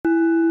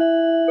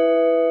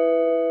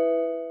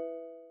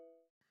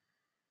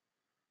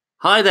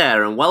Hi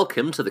there, and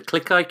welcome to the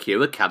Click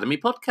IQ Academy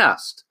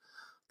podcast.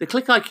 The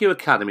Click IQ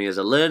Academy is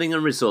a learning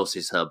and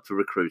resources hub for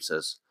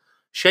recruiters,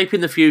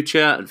 shaping the future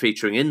and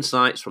featuring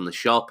insights from the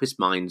sharpest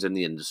minds in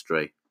the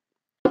industry.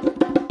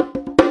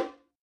 I'm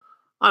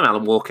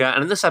Alan Walker,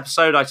 and in this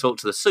episode, I talk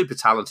to the super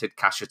talented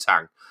Kasia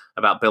Tang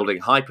about building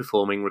high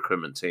performing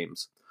recruitment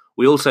teams.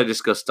 We also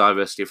discuss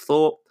diversity of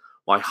thought,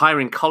 why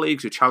hiring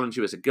colleagues who challenge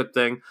you is a good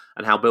thing,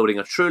 and how building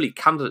a truly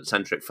candidate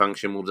centric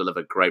function will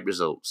deliver great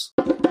results.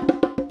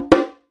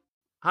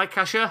 Hi,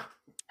 Kasia.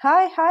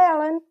 Hi,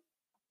 Alan.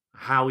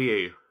 How are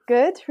you?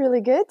 Good,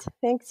 really good.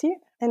 Thanks you.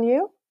 And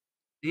you?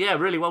 Yeah,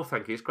 really well,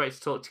 thank you. It's great to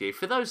talk to you.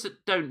 For those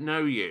that don't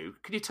know you,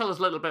 can you tell us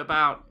a little bit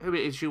about who it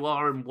is you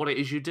are and what it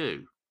is you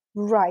do?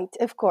 Right,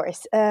 of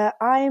course.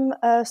 I'm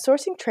a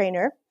sourcing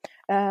trainer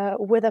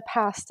with a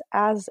past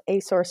as a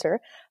sourcer,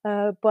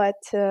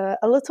 but a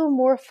little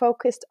more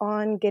focused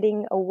on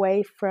getting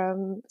away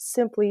from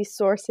simply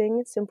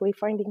sourcing, simply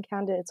finding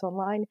candidates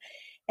online,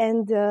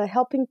 and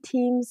helping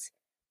teams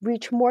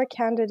reach more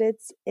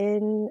candidates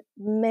in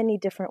many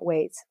different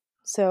ways.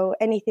 So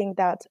anything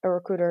that a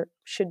recruiter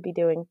should be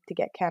doing to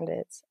get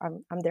candidates,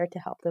 I'm there to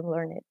help them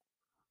learn it.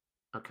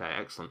 Okay,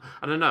 excellent.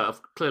 And I know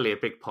clearly a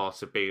big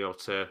part of being able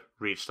to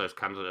reach those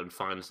candidates and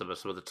find some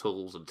of the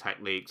tools and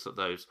techniques that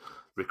those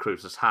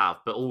recruiters have,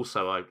 but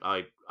also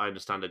I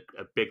understand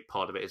a big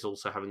part of it is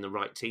also having the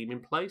right team in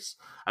place.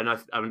 And I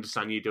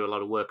understand you do a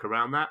lot of work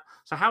around that.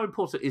 So how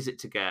important is it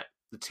to get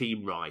the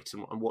team right,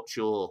 and what's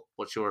your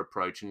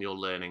approach and your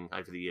learning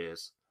over the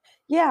years?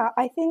 Yeah,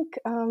 I think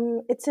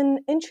it's an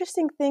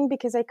interesting thing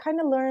because I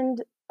kind of learned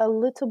a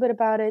little bit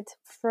about it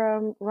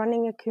from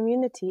running a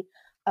community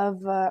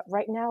of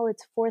right now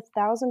it's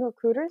 4,000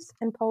 recruiters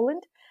in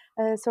Poland.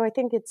 So I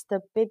think it's the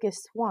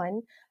biggest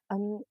one.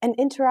 And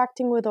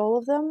interacting with all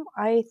of them,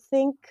 I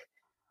think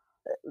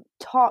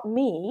taught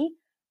me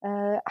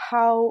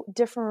how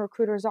different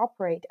recruiters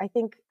operate. I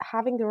think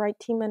having the right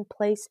team in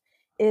place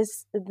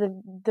is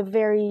the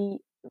very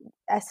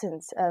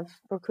essence of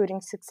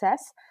recruiting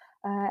success.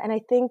 And I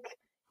think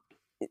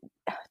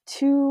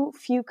too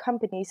few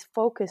companies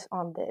focus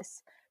on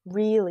this,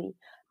 really.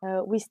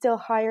 We still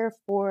hire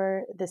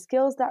for the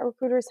skills that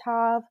recruiters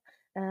have,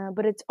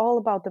 but it's all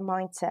about the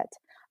mindset.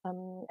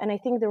 And I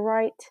think the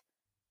right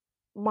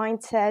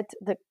mindset,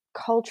 the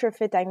culture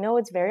fit, I know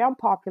it's very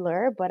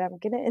unpopular, but I'm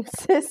going to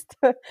insist.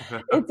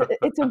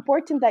 It's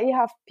important that you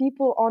have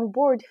people on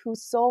board who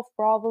solve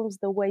problems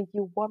the way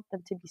you want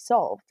them to be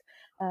solved,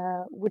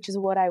 which is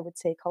what I would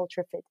say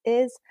culture fit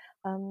is.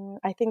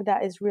 I think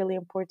that is really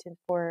important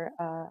for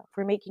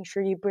making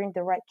sure you bring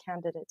the right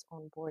candidates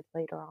on board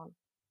later on.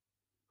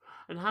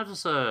 And how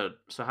does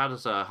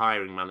a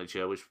hiring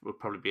manager, which would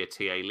probably be a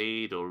TA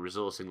lead or a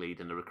resourcing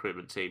lead in the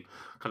recruitment team,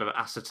 kind of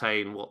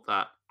ascertain what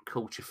that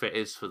culture fit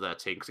is for their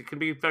team? Because it can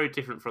be very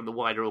different from the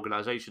wider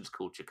organisation's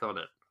culture, can't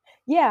it?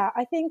 Yeah,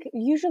 I think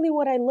usually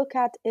what I look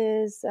at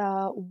is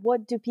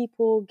what do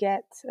people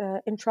get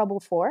in trouble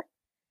for,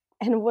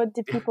 and what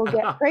do people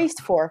get praised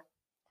for.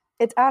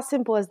 It's as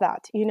simple as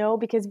that,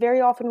 because very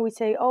often we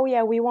say, oh,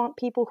 yeah, we want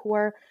people who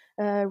are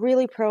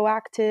really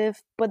proactive.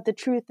 But the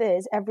truth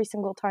is, every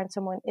single time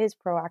someone is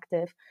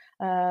proactive,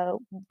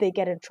 they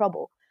get in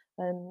trouble.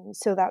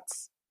 So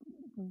that's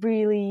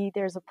really,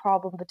 there's a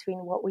problem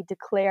between what we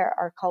declare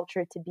our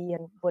culture to be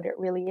and what it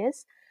really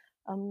is.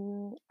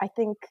 I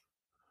think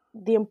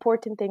the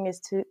important thing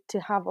is to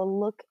have a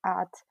look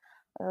at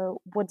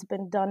what's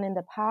been done in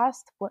the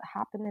past, what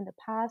happened in the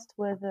past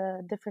with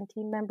different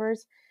team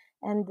members,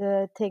 and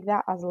take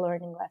that as a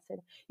learning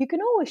lesson. You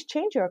can always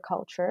change your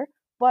culture,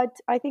 but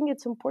I think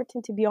it's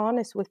important to be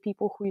honest with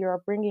people who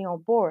you're bringing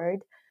on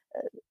board.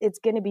 It's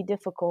going to be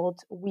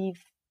difficult.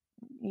 We've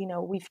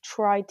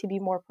tried to be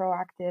more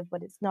proactive,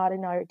 but it's not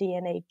in our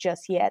DNA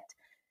just yet.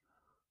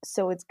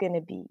 So it's going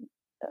to be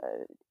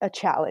a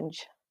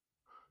challenge.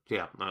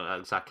 Yeah, no,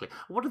 exactly.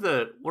 What are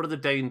the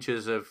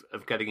dangers of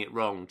getting it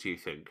wrong? Do you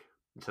think,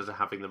 in terms of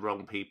having the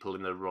wrong people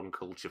in the wrong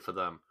culture for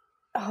them?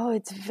 Oh,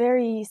 it's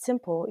very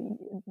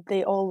simple.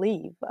 They all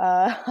leave.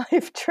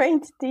 I've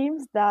trained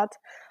teams that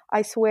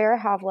I swear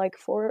have like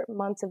 4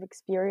 months of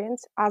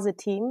experience as a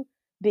team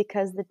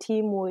because the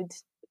team would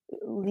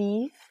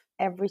leave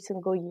every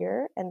single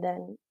year and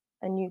then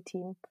a new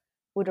team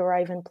would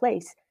arrive in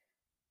place.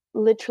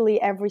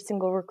 Literally every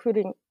single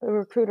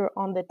recruiter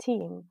on the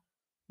team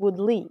would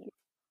leave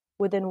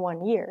within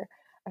 1 year.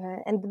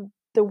 And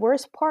the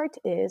worst part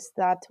is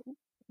that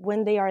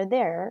when they are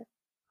there,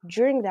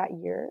 during that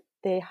year,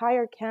 they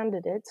hire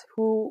candidates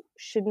who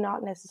should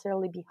not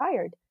necessarily be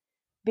hired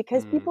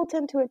because Mm. people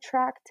tend to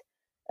attract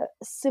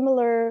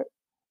similar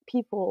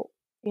people,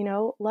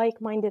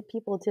 like minded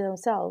people to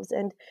themselves.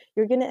 And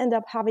you're going to end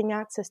up having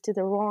access to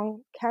the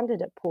wrong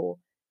candidate pool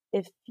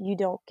if you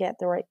don't get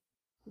the right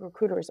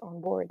recruiters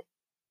on board.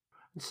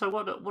 So,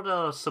 what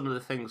are some of the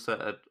things that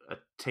a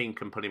team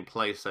can put in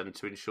place then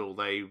to ensure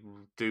they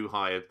do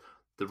hire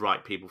the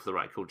right people for the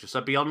right culture? So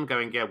beyond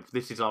going, yeah,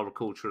 this is our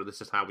culture, this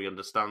is how we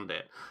understand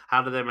it.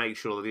 How do they make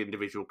sure that the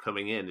individual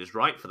coming in is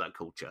right for that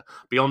culture?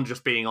 Beyond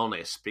just being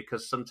honest,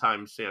 because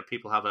sometimes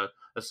people have a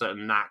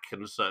certain knack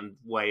and a certain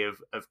way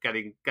of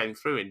getting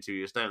through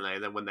interviews, don't they?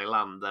 And then when they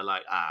land, they're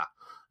like,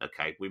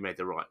 okay, we made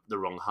the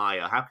wrong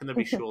hire. How can they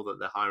be sure that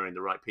they're hiring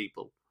the right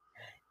people?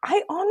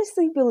 I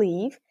honestly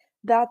believe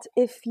that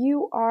if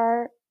you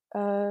are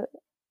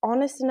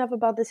honest enough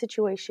about the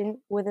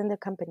situation within the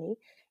company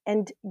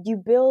and you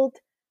build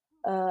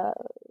uh,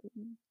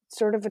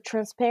 sort of a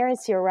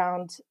transparency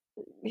around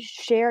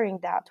sharing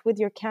that with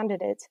your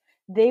candidates,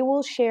 they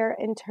will share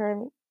in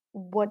turn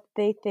what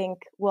they think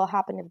will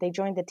happen if they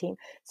join the team.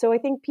 So I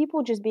think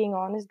people just being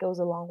honest goes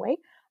a long way.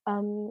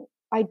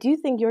 I do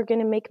think you're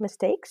going to make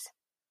mistakes,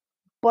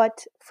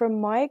 but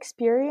from my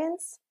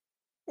experience,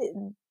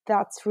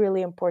 that's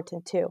really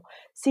important too.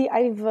 See,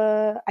 I've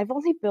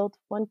only built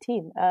one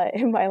team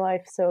in my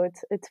life, so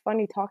it's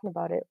funny talking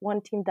about it.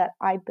 One team that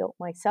I built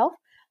myself,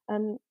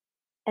 um,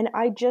 and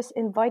I just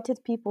invited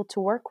people to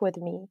work with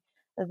me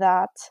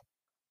that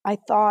I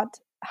thought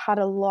had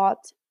a lot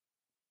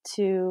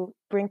to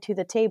bring to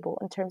the table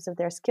in terms of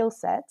their skill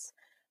sets.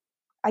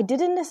 I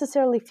didn't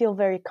necessarily feel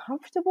very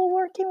comfortable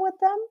working with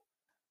them.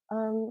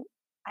 Um,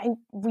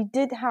 we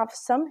did have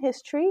some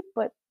history,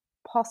 but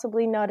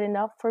possibly not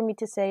enough for me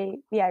to say,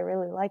 yeah, I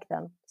really like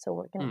them, so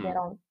we're gonna get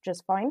on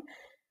just fine.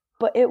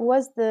 But it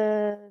was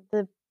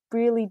the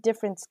really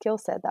different skill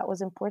set that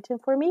was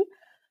important for me.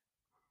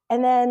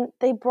 And then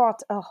they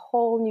brought a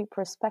whole new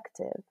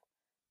perspective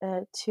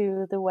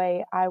to the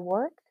way I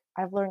work.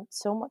 I've learned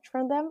so much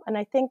from them, and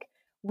I think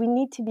we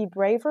need to be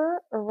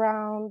braver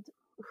around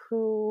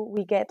who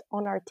we get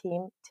on our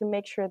team to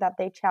make sure that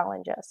they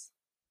challenge us.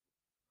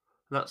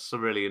 That's a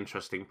really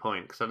interesting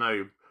point, because I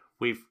know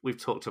we've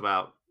talked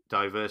about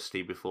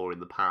diversity before in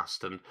the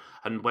past,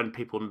 and when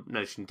people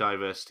mention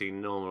diversity,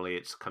 normally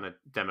it's kind of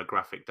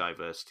demographic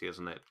diversity,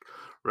 isn't it?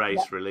 Yeah.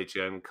 Race,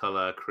 religion,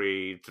 color,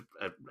 creed,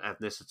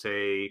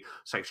 ethnicity,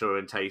 sexual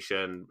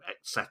orientation,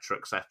 etc.,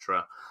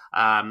 etc.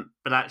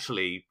 But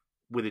actually,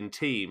 within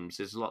teams,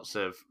 there's lots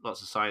of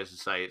science to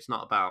say it's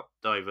not about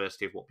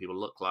diversity of what people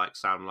look like,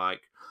 sound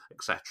like,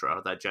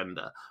 etc., their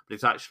gender, but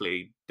it's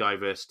actually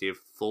diversity of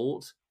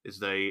thought is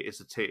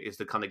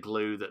the kind of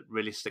glue that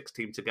really sticks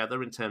team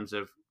together in terms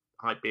of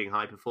being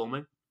high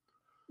performing.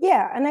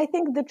 Yeah, and I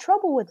think the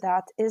trouble with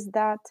that is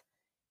that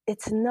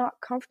it's not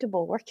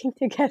comfortable working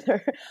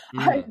together.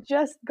 I've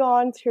just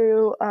gone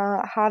through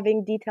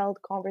having detailed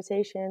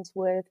conversations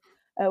with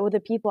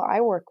the people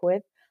I work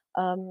with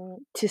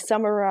to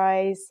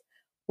summarize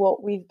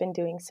what we've been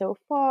doing so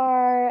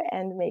far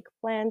and make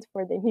plans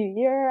for the new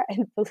year.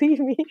 And believe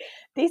me,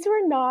 these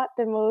were not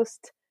the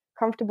most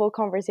comfortable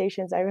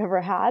conversations I've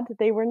ever had.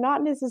 They were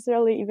not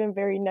necessarily even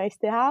very nice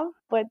to have,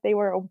 but they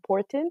were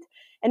important.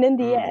 And in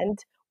the Mm.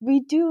 end,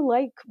 we do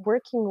like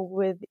working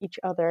with each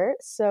other.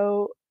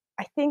 So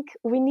I think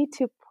we need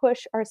to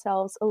push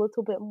ourselves a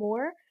little bit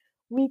more.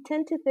 We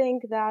tend to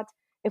think that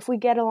if we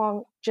get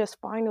along just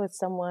fine with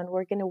someone,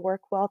 we're going to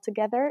work well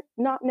together.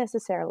 Not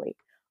necessarily.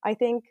 I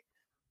think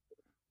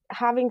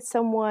having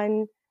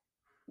someone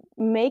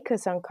make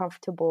us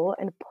uncomfortable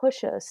and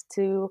push us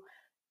to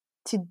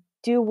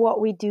do what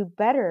we do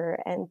better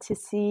and to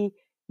see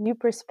new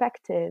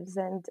perspectives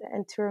and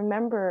to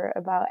remember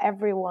about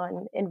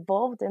everyone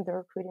involved in the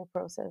recruiting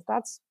process.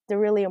 That's the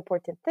really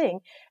important thing,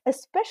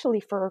 especially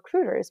for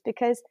recruiters,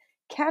 because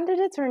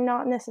candidates are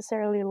not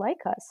necessarily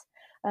like us.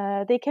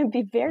 They can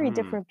be very Mm.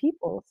 different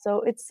people.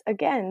 So it's,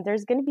 again,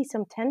 there's going to be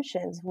some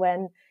tensions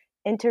when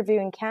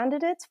interviewing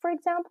candidates, for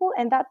example,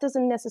 and that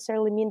doesn't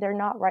necessarily mean they're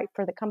not right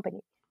for the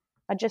company.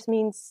 It just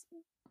means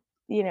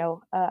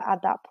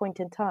at that point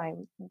in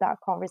time,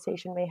 that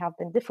conversation may have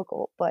been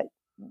difficult, but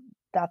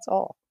that's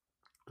all.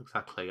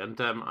 Exactly, and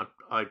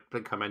I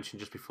think I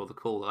mentioned just before the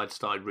call that I'd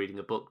started reading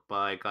a book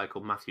by a guy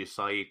called Matthew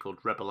Syed called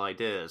Rebel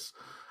Ideas,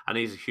 and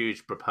he's a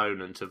huge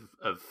proponent of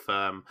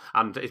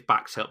and it's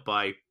backed up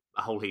by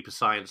a whole heap of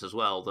science as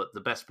well, that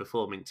the best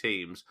performing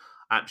teams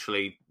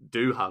actually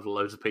do have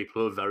loads of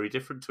people who are very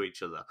different to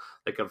each other.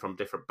 They come from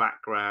different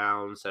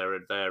backgrounds.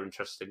 They're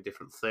interested in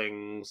different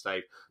things.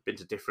 They've been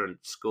to different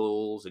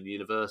schools and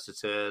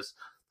universities.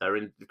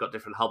 They've got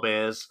different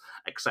hobbies,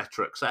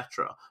 etc.,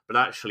 etc. But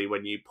actually,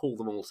 when you pull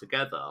them all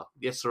together,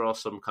 yes, there are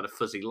some kind of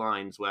fuzzy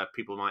lines where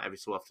people might every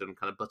so often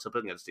kind of butt up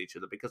against each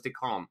other because they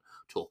can't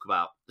talk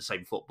about the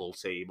same football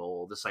team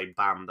or the same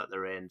band that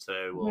they're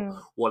into, or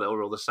Mhm.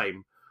 or the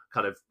same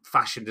kind of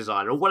fashion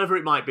designer or whatever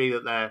it might be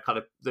that they're kind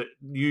of that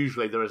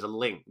usually there is a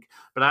link.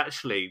 But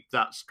actually,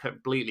 that's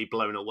completely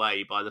blown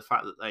away by the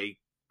fact that they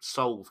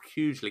solve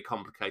hugely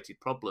complicated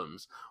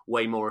problems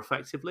way more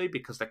effectively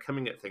because they're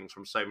coming at things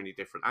from so many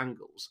different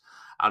angles.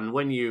 And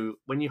when you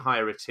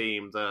hire a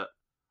team that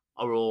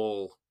are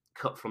all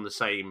cut from the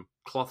same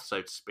cloth,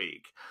 so to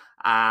speak,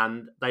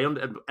 and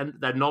and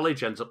their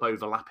knowledge ends up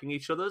overlapping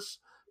each other's,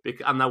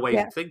 and their ways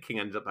Yeah. of thinking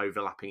ends up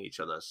overlapping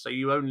each other. So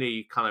you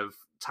only kind of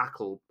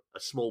tackle a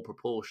small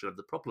proportion of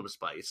the problem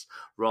space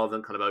rather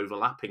than kind of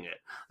overlapping it.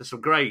 There's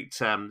some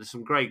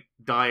great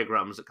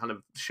diagrams that kind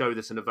of show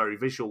this in a very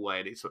visual way,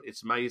 and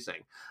it's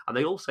amazing. And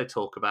they also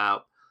talk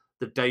about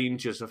the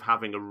dangers of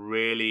having a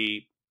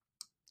really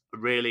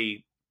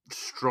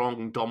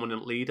strong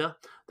dominant leader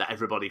that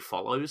everybody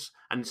follows,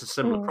 and it's a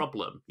similar Mm.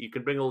 problem. You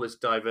can bring all this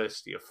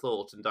diversity of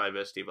thought and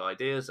diversity of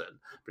ideas in,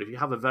 but if you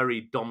have a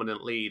very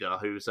dominant leader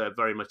who's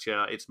very much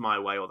it's my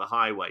way or the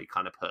highway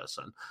kind of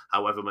person,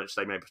 however much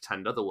they may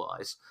pretend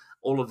otherwise,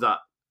 all of that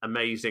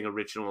amazing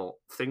original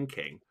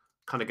thinking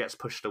kind of gets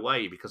pushed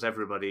away because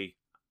everybody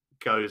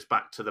goes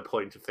back to the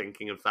point of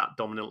thinking of that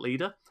dominant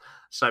leader.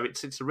 So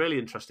it's a really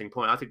interesting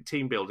point. I think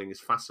team building is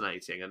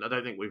fascinating, and I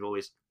don't think we've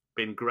always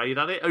been great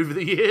at it over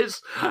the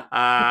years,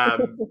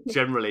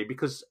 generally,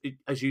 because,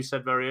 as you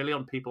said very early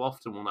on, people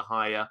often want to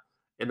hire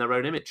in their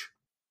own image.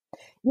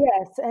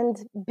 Yes, and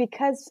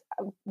because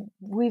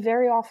we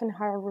very often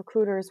hire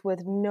recruiters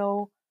with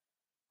no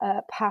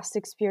past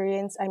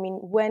experience. I mean,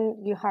 when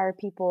you hire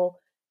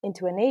people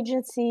into an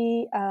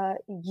agency,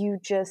 you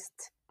just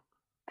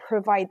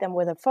provide them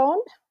with a phone,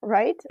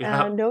 right?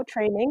 Yeah, No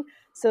training.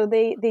 So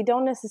they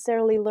don't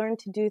necessarily learn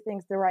to do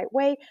things the right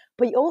way,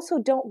 but you also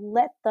don't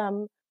let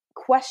them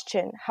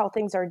question how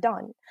things are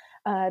done.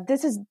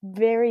 This is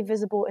very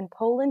visible in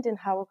Poland in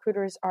how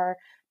recruiters are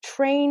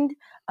trained.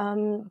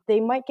 They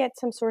might get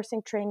some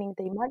sourcing training,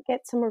 they might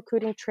get some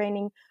recruiting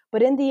training,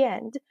 but in the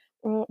end,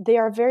 they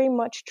are very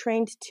much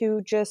trained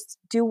to just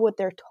do what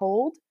they're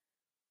told.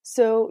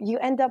 So you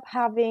end up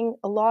having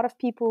a lot of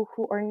people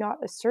who are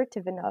not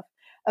assertive enough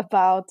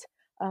about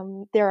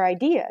their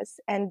ideas,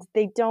 and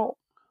they don't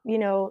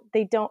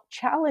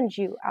challenge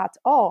you at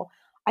all.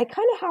 I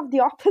kind of have the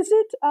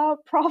opposite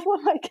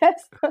problem, I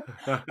guess,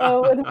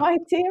 with my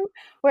team,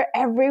 where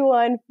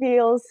everyone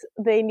feels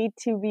they need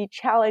to be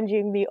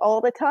challenging me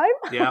all the time.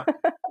 yeah.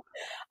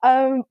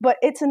 But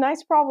it's a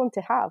nice problem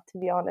to have, to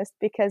be honest,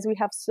 because we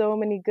have so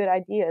many good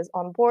ideas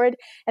on board.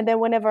 And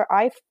then whenever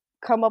I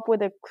come up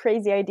with a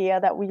crazy idea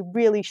that we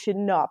really should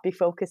not be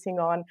focusing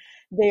on,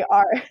 they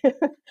are,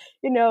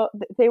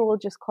 they will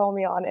just call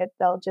me on it.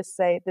 They'll just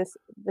say, this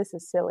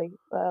is silly.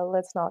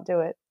 Let's not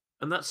do it.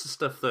 And that's the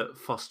stuff that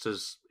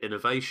fosters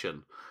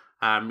innovation.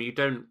 You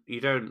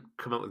don't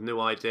come up with new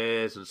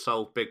ideas and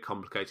solve big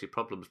complicated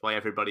problems by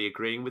everybody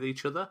agreeing with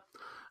each other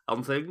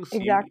on things. You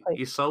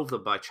Exactly. solve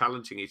them by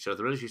challenging each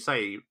other. And as you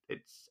say,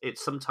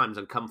 it's sometimes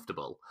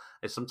uncomfortable.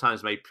 It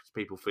sometimes makes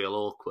people feel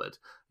awkward.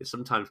 It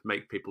sometimes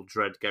makes people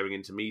dread going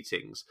into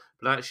meetings.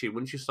 But actually,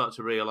 once you start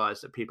to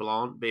realise that people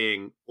aren't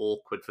being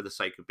awkward for the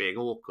sake of being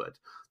awkward,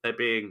 they're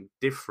being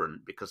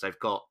different because they've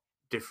got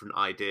different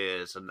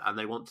ideas, and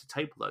they want to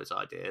table those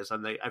ideas,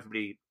 and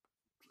everybody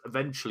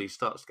eventually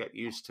starts to get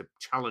used to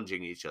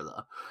challenging each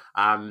other,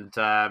 and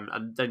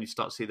then you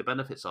start to see the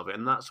benefits of it,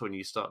 and that's when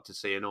you start to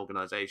see an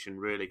organization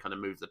really kind of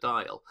move the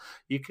dial.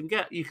 You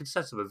can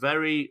set up a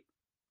very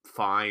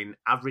fine,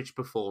 average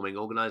performing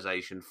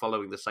organization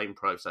following the same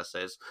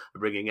processes,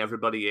 bringing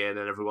everybody in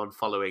and everyone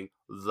following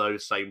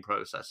those same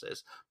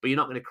processes. But you're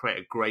not going to create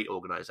a great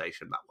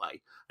organization that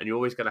way. And you're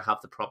always going to have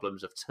the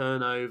problems of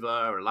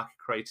turnover and lack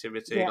of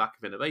creativity, Yeah. lack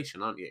of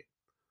innovation, aren't you?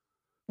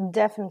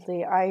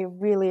 Definitely, I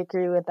really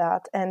agree with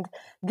that. And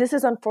this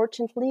is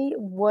unfortunately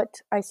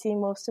what I see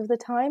most of the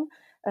time.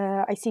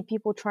 I see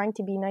people trying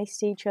to be nice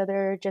to each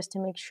other just to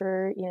make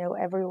sure,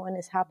 everyone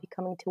is happy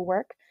coming to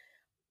work.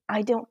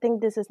 I don't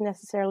think this is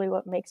necessarily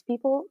what makes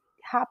people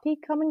happy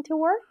coming to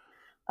work.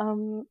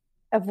 Um,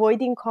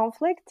 Avoiding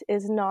conflict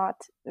is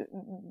not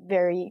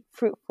very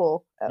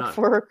fruitful No.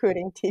 for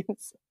recruiting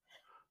teams.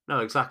 No,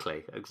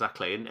 exactly.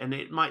 And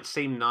it might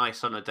seem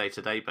nice on a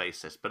day-to-day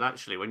basis, but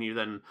actually when you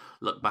then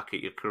look back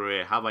at your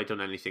career, have I done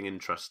anything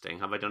interesting?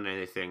 Have I done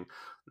anything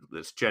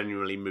that's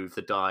genuinely moved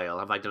the dial?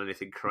 Have I done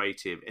anything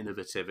creative,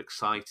 innovative,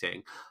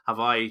 exciting? Have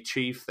I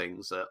achieved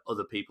things that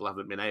other people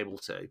haven't been able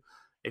to?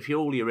 If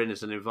all you're in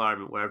is an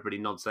environment where everybody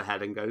nods their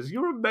head and goes,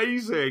 "You're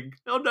amazing.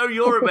 Oh no,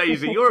 you're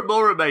amazing. You're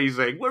more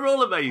amazing. We're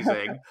all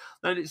amazing,"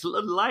 then it's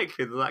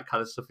unlikely that that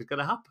kind of stuff is going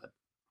to happen.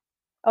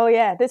 Oh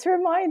yeah, this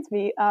reminds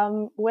me.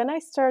 When I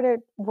started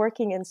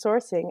working in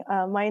sourcing,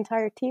 my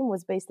entire team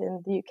was based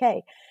in the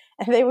UK,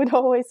 and they would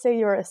always say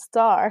you're a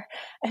star.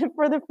 And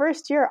for the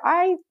first year,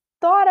 I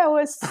thought I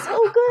was so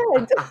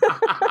good.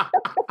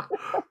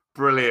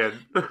 Brilliant.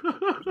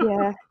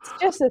 Yeah, it's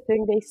just a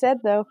thing they said,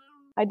 though.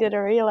 I didn't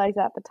realize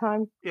at the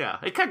time. Yeah,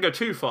 it can go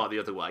too far the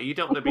other way. You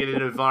don't want to be in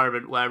an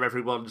environment where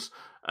everyone's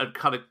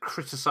kind of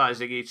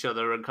criticizing each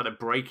other and kind of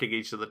breaking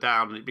each other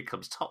down, and it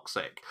becomes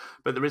toxic.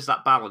 But there is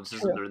that balance,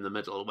 isn't True. there, in the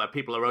middle, where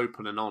people are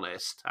open and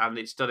honest, and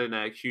it's done in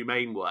a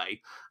humane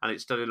way, and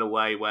it's done in a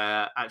way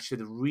where actually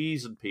the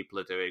reason people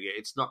are doing it,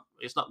 it's not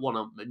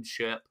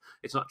one-upmanship.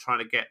 It's not trying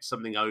to get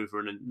something over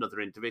another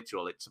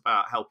individual. It's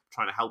about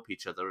trying to help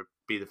each other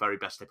be the very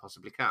best they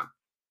possibly can.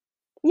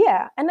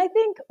 Yeah, and I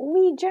think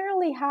we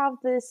generally have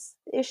this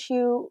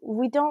issue.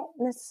 We don't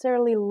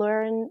necessarily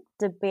learn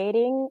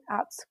debating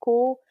at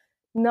school,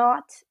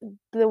 not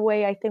the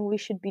way I think we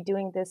should be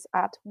doing this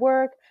at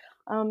work.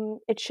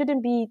 It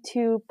shouldn't be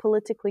too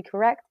politically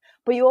correct,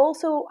 but you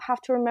also have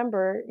to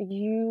remember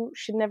you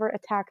should never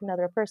attack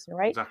another person,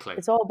 right? Exactly.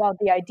 It's all about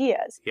the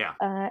ideas. Yeah.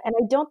 And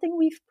I don't think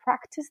we've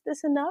practiced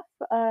this enough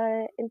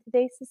in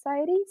today's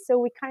society. So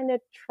we kind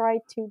of try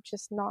to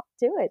just not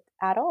do it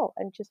at all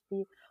and just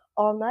be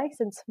all nice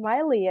and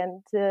smiley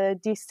and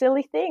do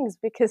silly things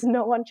because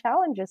no one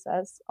challenges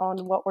us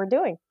on what we're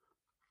doing.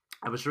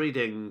 I was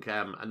reading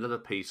another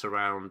piece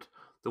around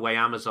the way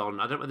Amazon,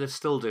 I don't know if they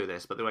still do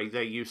this, but the way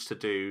they used to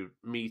do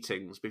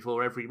meetings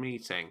before every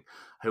meeting,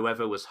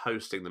 whoever was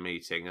hosting the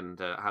meeting and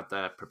had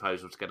their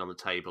proposal to get on the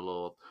table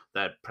or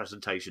their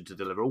presentation to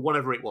deliver or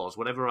whatever it was,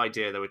 whatever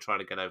idea they were trying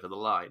to get over the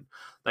line,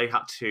 they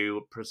had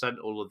to present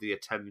all of the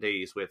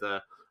attendees with I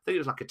think it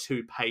was like a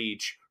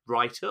 2-page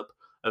write-up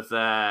of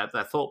their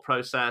thought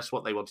process,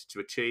 what they wanted to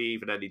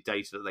achieve, and any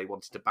data that they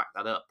wanted to back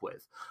that up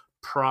with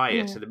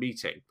prior to the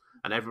meeting.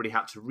 And everybody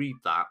had to read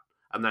that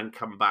and then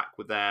come back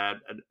with and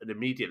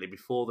immediately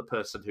before the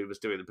person who was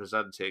doing the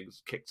presenting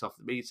kicked off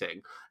the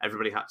meeting,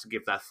 everybody had to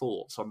give their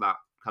thoughts on that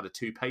kind of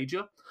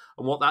 2-pager.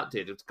 And what that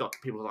did, it got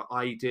people's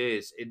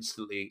ideas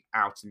instantly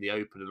out in the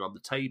open and on the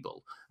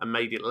table and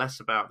made it less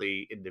about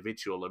the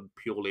individual and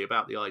purely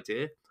about the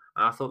idea.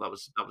 And I thought that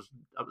was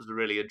a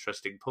really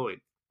interesting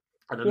point.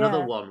 And another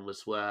Yeah. one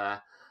was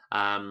where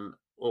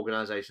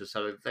organizations,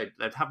 so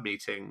they'd have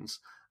meetings,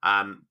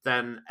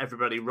 then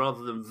everybody,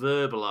 rather than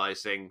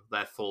verbalizing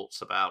their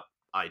thoughts about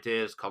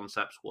ideas,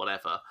 concepts,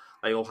 whatever,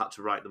 they all had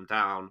to write them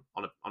down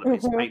on a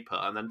piece of paper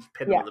and then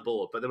pin them on the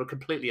board. But they were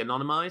completely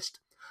anonymized.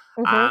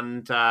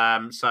 And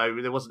so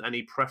there wasn't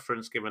any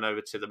preference given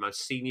over to the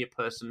most senior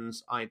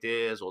person's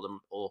ideas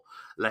or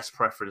less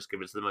preference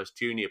given to the most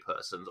junior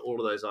person's. All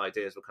of those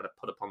ideas were kind of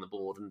put up on the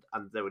board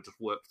and they were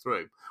just worked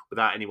through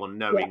without anyone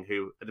knowing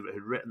who had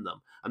written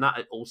them. And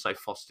that also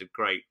fostered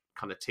great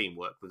kind of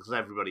teamwork because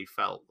everybody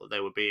felt that they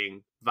were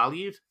being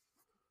valued.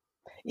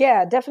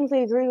 Yeah,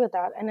 definitely agree with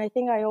that. And I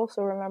think I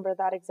also remember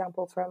that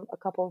example from a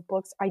couple of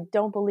books. I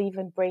don't believe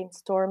in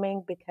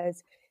brainstorming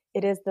because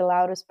it is the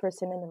loudest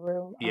person in the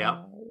room,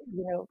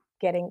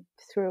 getting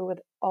through with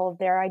all of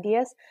their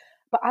ideas.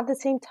 But at the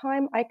same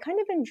time, I kind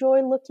of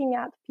enjoy looking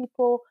at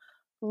people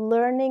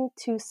learning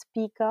to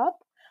speak up.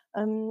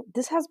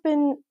 This has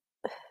been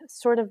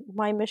sort of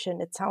my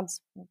mission. It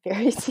sounds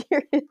very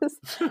serious.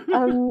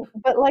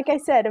 But like I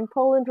said, in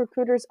Poland,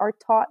 recruiters are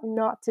taught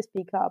not to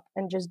speak up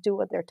and just do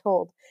what they're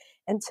told.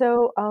 And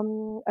so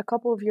a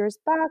couple of years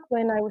back,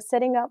 when I was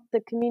setting up the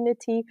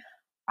community,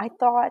 I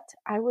thought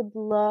I would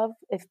love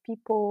if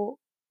people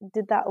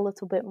did that a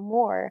little bit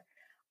more.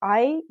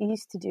 I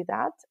used to do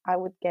that. I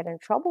would get in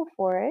trouble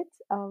for it.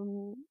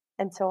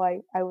 And so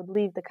I would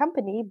leave the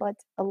company, but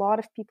a lot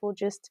of people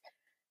just,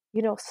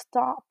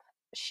 stop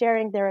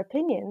sharing their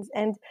opinions.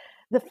 And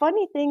the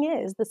funny thing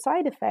is, the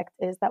side effect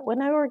is that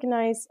when I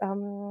organize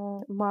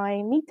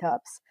my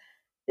meetups,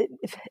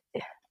 if,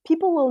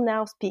 people will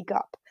now speak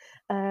up.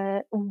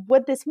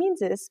 What this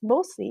means is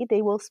mostly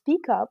they will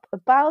speak up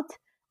about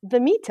the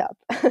meetup.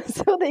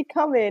 So they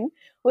come in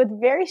with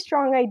very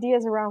strong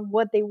ideas around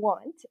what they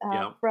want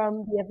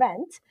from the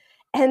event.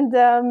 And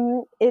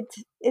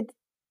it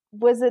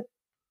was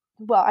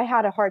I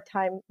had a hard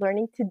time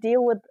learning to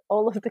deal with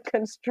all of the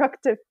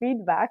constructive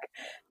feedback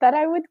that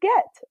I would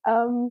get.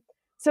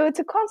 So it's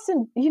a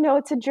constant,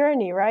 it's a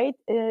journey, right?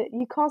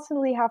 You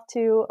constantly have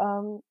to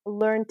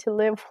learn to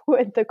live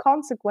with the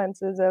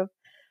consequences of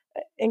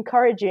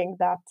encouraging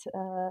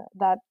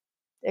that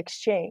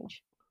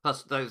exchange.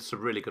 That's a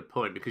really good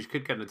point because you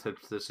could get into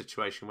the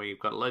situation where you've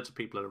got loads of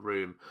people in a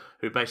room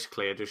who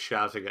basically are just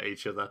shouting at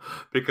each other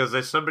because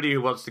there's somebody who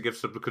wants to give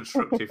some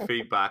constructive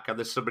feedback and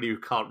there's somebody who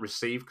can't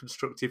receive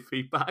constructive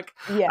feedback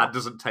and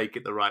doesn't take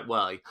it the right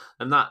way.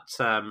 And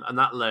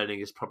that learning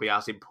is probably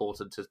as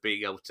important as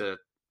being able to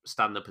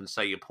stand up and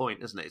say your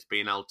point, isn't it? It's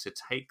being able to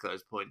take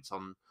those points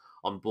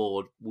on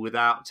board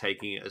without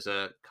taking it as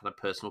a kind of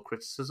personal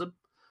criticism.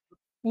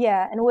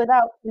 Yeah, and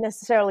without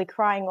necessarily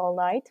crying all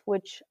night,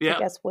 which I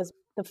guess was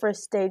the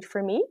first stage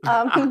for me,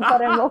 but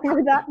I'm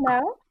over that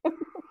now.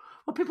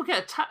 Well, people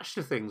get attached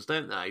to things,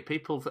 don't they?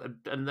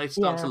 And they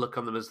start to look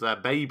on them as their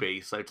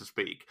baby, so to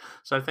speak.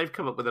 So if they've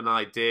come up with an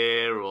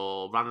idea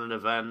or run an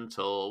event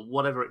or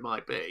whatever it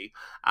might be,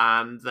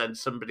 and then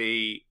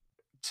somebody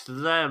to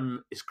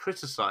them is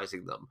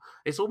criticizing them,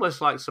 it's almost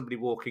like somebody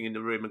walking in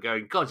the room and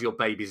going, God, your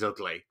baby's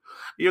ugly.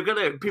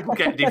 People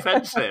get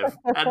defensive,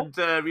 and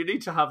you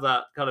need to have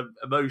that kind of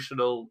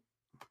emotional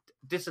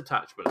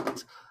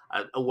disattachment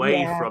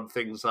away from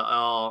things that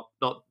are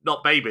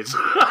not babies,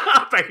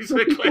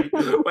 basically,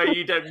 where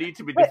you don't need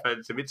to be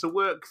defensive. It's a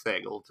work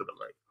thing,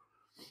 ultimately.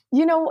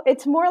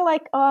 It's more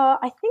like,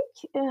 I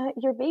think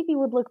your baby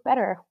would look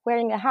better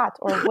wearing a hat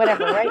or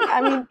whatever, right?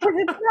 I mean, because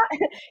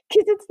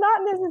it's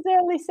not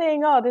necessarily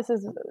saying, oh,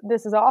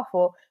 this is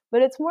awful,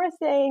 but it's more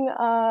saying,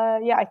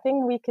 I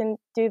think we can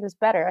do this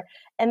better.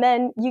 And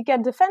then you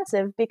get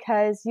defensive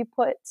because you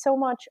put so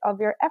much of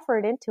your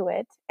effort into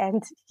it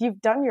and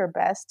you've done your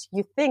best.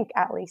 You think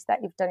at least that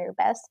you've done your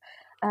best.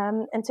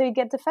 And so you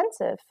get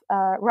defensive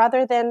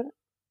rather than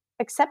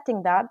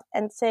accepting that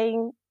and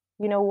saying,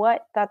 you know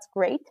what, that's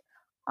great.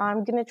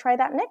 I'm going to try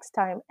that next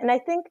time. And I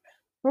think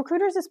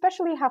recruiters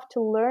especially have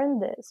to learn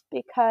this,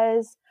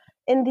 because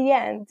in the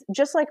end,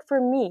 just like for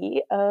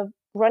me,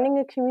 running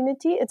a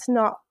community, it's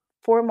not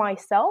for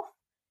myself.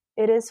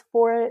 It is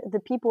for the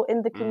people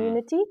in the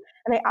community.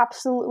 And I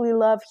absolutely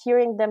love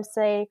hearing them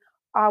say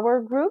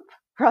our group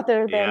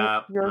rather than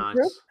Yeah, your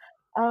group.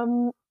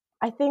 nice.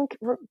 I think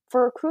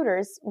for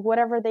recruiters,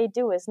 whatever they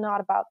do is not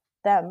about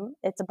them,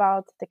 it's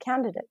about the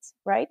candidates,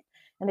 right?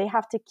 And they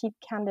have to keep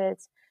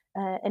candidates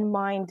in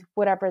mind,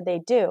 whatever they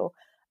do.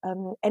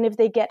 And if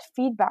they get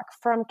feedback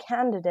from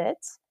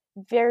candidates,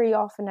 very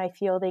often I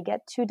feel they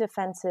get too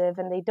defensive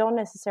and they don't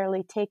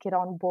necessarily take it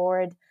on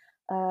board,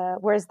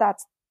 whereas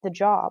that's the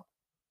job.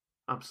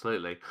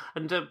 Absolutely.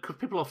 And 'cause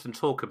people often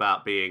talk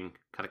about being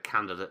kind of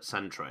candidate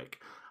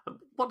centric.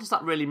 What does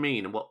that really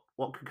mean, and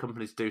what can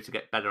companies do to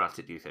get better at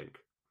it, do you think?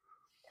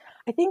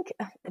 I think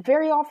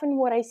very often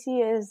what I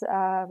see is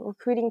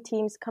recruiting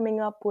teams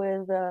coming up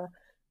with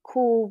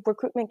cool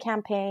recruitment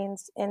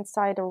campaigns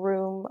inside a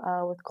room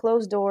with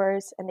closed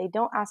doors, and they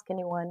don't ask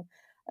anyone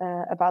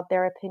about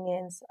their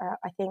opinions.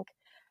 I think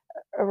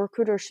a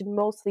recruiter should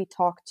mostly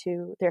talk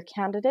to their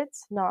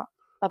candidates, not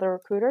other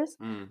recruiters.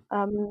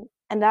 Mm,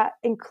 And that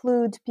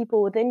includes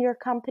people within your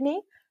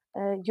company,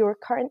 your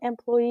current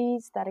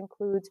employees, that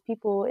includes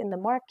people in the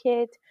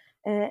market,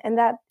 and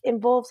that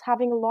involves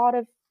having a lot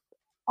of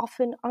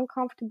often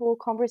uncomfortable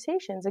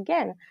conversations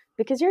again,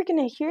 because you're going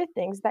to hear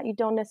things that you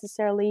don't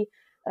necessarily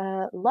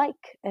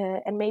like,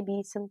 and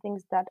maybe some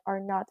things that are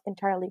not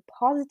entirely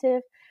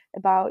positive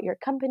about your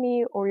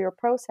company or your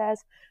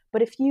process.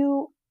 But if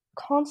you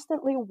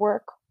constantly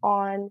work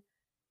on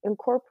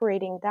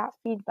incorporating that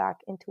feedback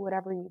into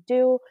whatever you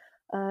do,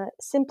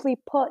 simply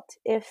put,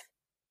 if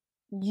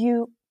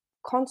you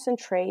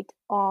concentrate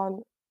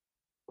on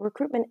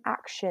recruitment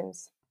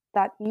actions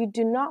that you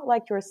do not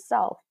like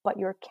yourself, but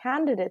your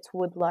candidates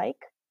would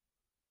like,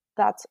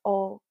 that's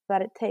all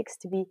that it takes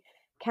to be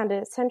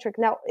candidate centric.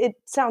 Now, it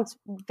sounds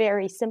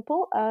very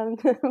simple,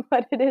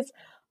 but it is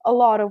a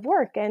lot of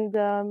work, and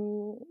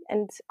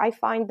I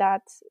find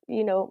that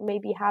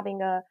maybe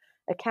having a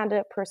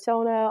candidate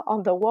persona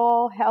on the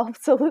wall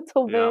helps a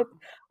little yeah.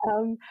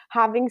 bit.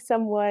 Having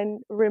someone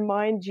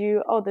remind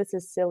you, oh, this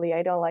is silly,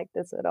 I don't like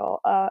this at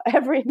all,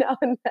 every now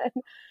and then.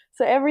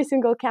 So every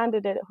single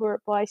candidate who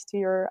replies to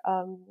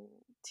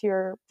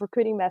your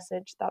recruiting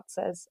message that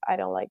says, I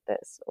don't like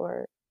this,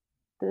 or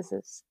this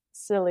is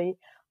silly,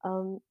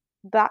 um,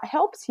 that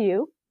helps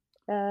you,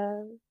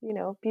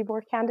 be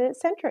more candidate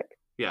centric.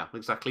 Yeah,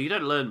 exactly. You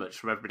don't learn much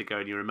from everybody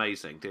going, "You're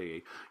amazing," do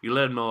you? You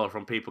learn more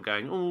from people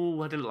going,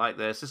 "Oh, I didn't like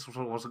this. This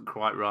wasn't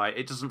quite right.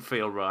 It doesn't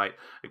feel right,"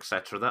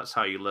 etc. That's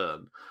how you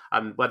learn.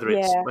 And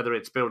Yeah, whether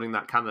it's building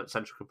that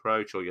candidate-centric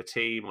approach, or your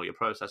team, or your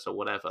process, or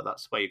whatever,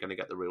 that's where you're going to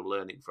get the real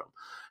learning from.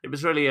 It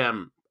was really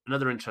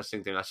another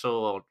interesting thing I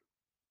saw.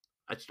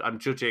 I'm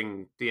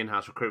judging the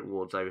in-house recruitment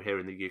awards over here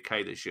in the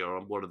UK this year.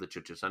 I'm one of the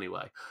judges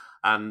anyway,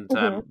 and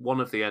hmm, one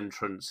of the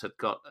entrants has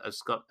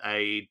got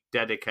a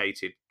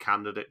dedicated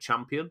candidate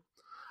champion,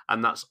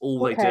 and that's all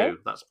they okay, do.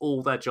 That's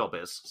all their job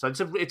is. So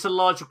it's a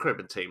large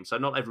recruitment team. So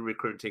not every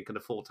recruitment team can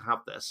afford to have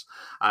this,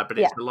 but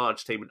it's yeah, a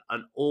large team,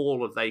 and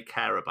all of they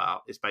care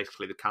about is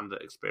basically the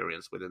candidate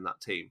experience within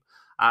that team.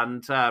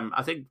 And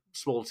I think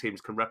small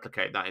teams can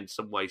replicate that in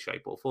some way,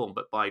 shape, or form,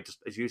 but by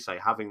just, as you say,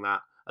 having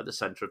that at the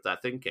center of their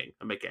thinking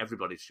and make it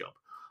everybody's job.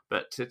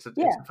 But it's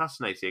yeah, a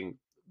fascinating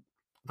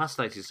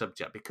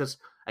subject, because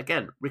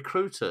again,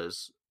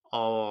 recruiters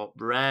are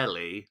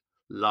rarely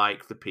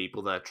like the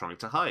people they're trying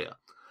to hire.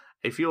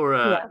 yeah, If you're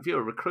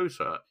a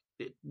recruiter,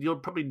 you're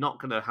probably not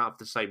going to have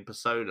the same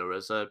persona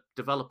as a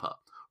developer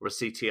or a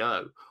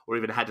CTO or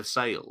even a head of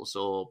sales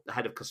or a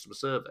head of customer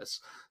service.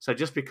 So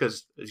just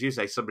because, as you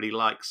say, somebody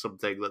likes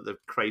something that the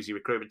crazy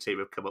recruitment team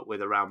have come up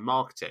with around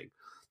marketing,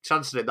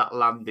 chances of that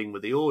landing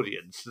with the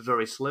audience is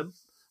very slim.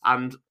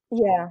 And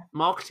yeah,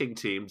 marketing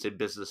teams in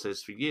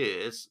businesses for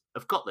years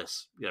have got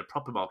this,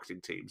 proper marketing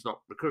teams,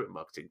 not recruitment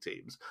marketing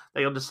teams.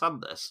 They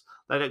understand this.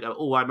 They don't go,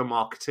 oh, I'm a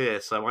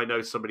marketeer, so I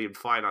know somebody in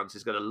finance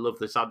is going to love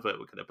this advert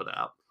we're going to put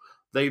out.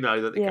 They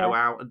know that they yeah. go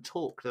out and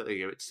talk, don't they?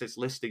 It's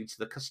listening to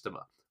the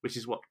customer, which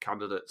is what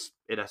candidates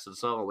in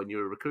essence are when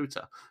you're a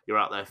recruiter. You're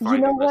out there You know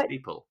finding those what?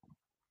 people.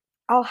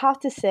 I'll have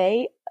to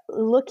say,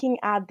 looking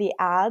at the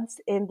ads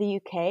in the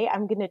UK,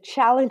 I'm going to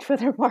challenge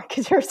whether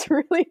marketers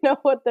really know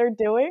what they're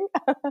doing.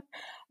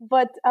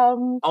 But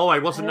Oh, uh, I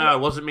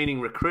wasn't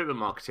meaning recruitment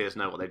marketeers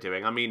know what they're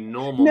doing. I mean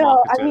normal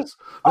no, I mean, marketers.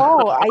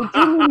 oh, I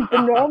do mean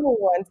the normal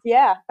ones.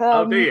 Yeah.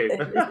 Oh, do you?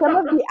 Some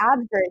of the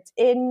adverts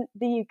in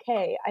the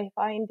UK I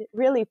find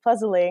really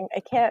puzzling. I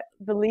can't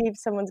believe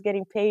someone's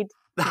getting paid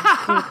to do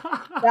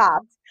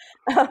that.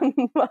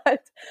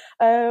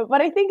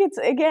 But I think it's,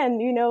 again,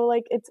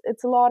 like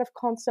it's a lot of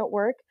constant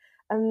work.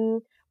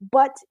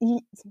 But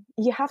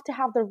you have to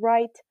have the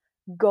right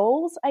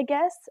goals, I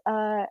guess.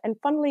 And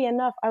funnily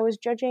enough, I was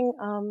judging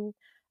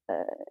uh,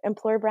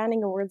 employer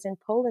branding awards in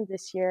Poland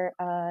this year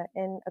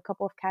in a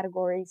couple of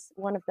categories.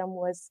 One of them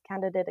was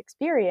candidate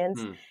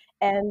experience, Hmm.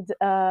 and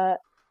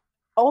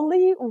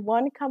only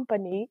one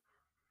company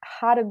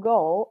had a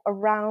goal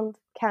around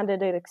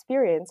candidate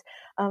experience.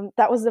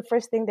 That was the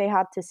first thing they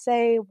had to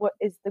say. What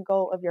is the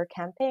goal of your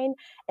campaign?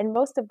 And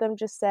most of them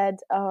just said,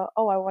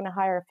 "Oh, I want to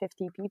hire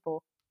 50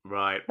 people."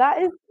 Right. That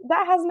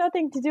has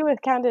nothing to do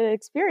with candidate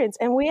experience,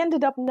 and we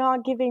ended up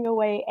not giving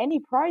away any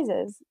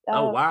prizes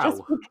Oh, just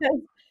wow.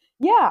 because.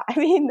 Yeah, I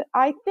mean,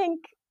 I think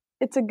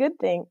it's a good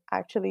thing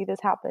actually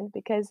this happened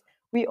because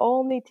we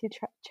all need to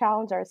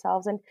challenge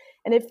ourselves, and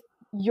if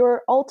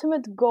your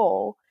ultimate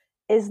goal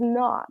is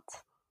not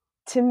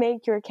to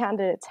make your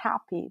candidates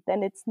happy,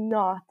 then it's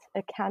not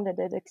a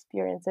candidate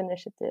experience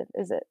initiative,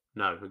 is it?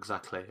 No,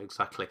 exactly,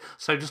 exactly.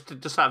 So just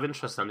out of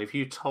interest then, if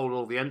you told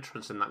all the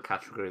entrants in that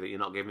category that you're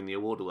not giving the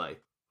award away,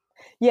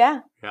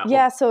 Yeah. yeah, well,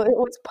 Yeah, so it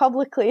was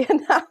publicly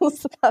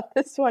announced that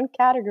this one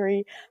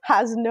category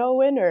has no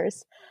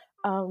winners.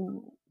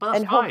 Um, but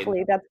that's and fine.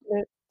 hopefully that's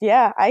good.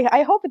 Yeah,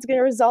 I hope it's going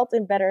to result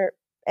in better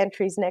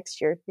entries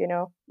next year, you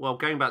know? Well,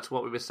 going back to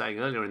what we were saying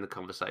earlier in the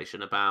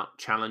conversation about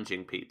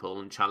challenging people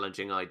and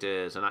challenging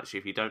ideas, and actually,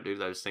 if you don't do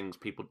those things,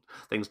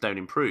 things don't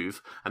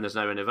improve, and there's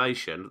no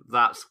innovation.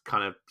 That's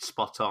kind of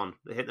spot on.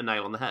 Hit the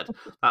nail on the head.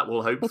 That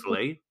will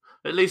hopefully,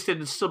 at least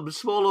in some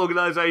small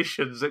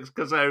organisations,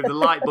 because the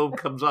light bulb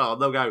comes on,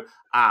 they'll go,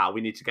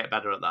 we need to get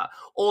better at that,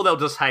 or they'll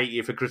just hate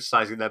you for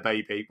criticising their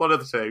baby. One of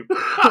the two.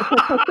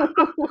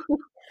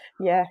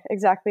 Yeah,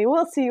 exactly.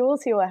 We'll see. We'll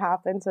see what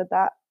happens with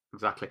that.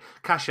 Exactly.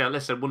 Kasia,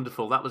 listen,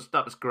 wonderful. That was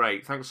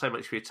great. Thanks so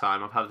much for your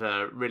time. I've had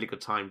a really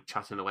good time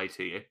chatting away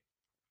to you.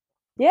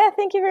 Yeah,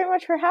 thank you very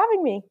much for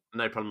having me.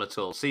 No problem at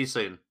all. See you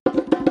soon.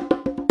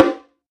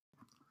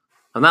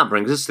 And that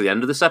brings us to the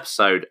end of this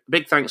episode. A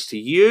big thanks to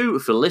you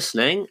for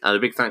listening, and a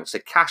big thanks to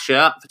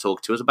Kasia for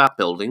talking to us about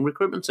building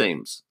recruitment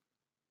teams.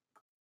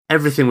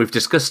 Everything we've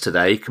discussed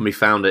today can be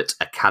found at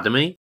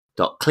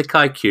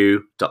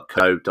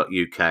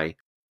academy.clickiq.co.uk,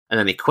 and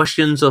any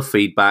questions or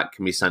feedback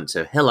can be sent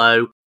to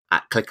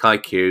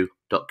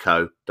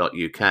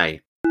hello@clickiq.co.uk.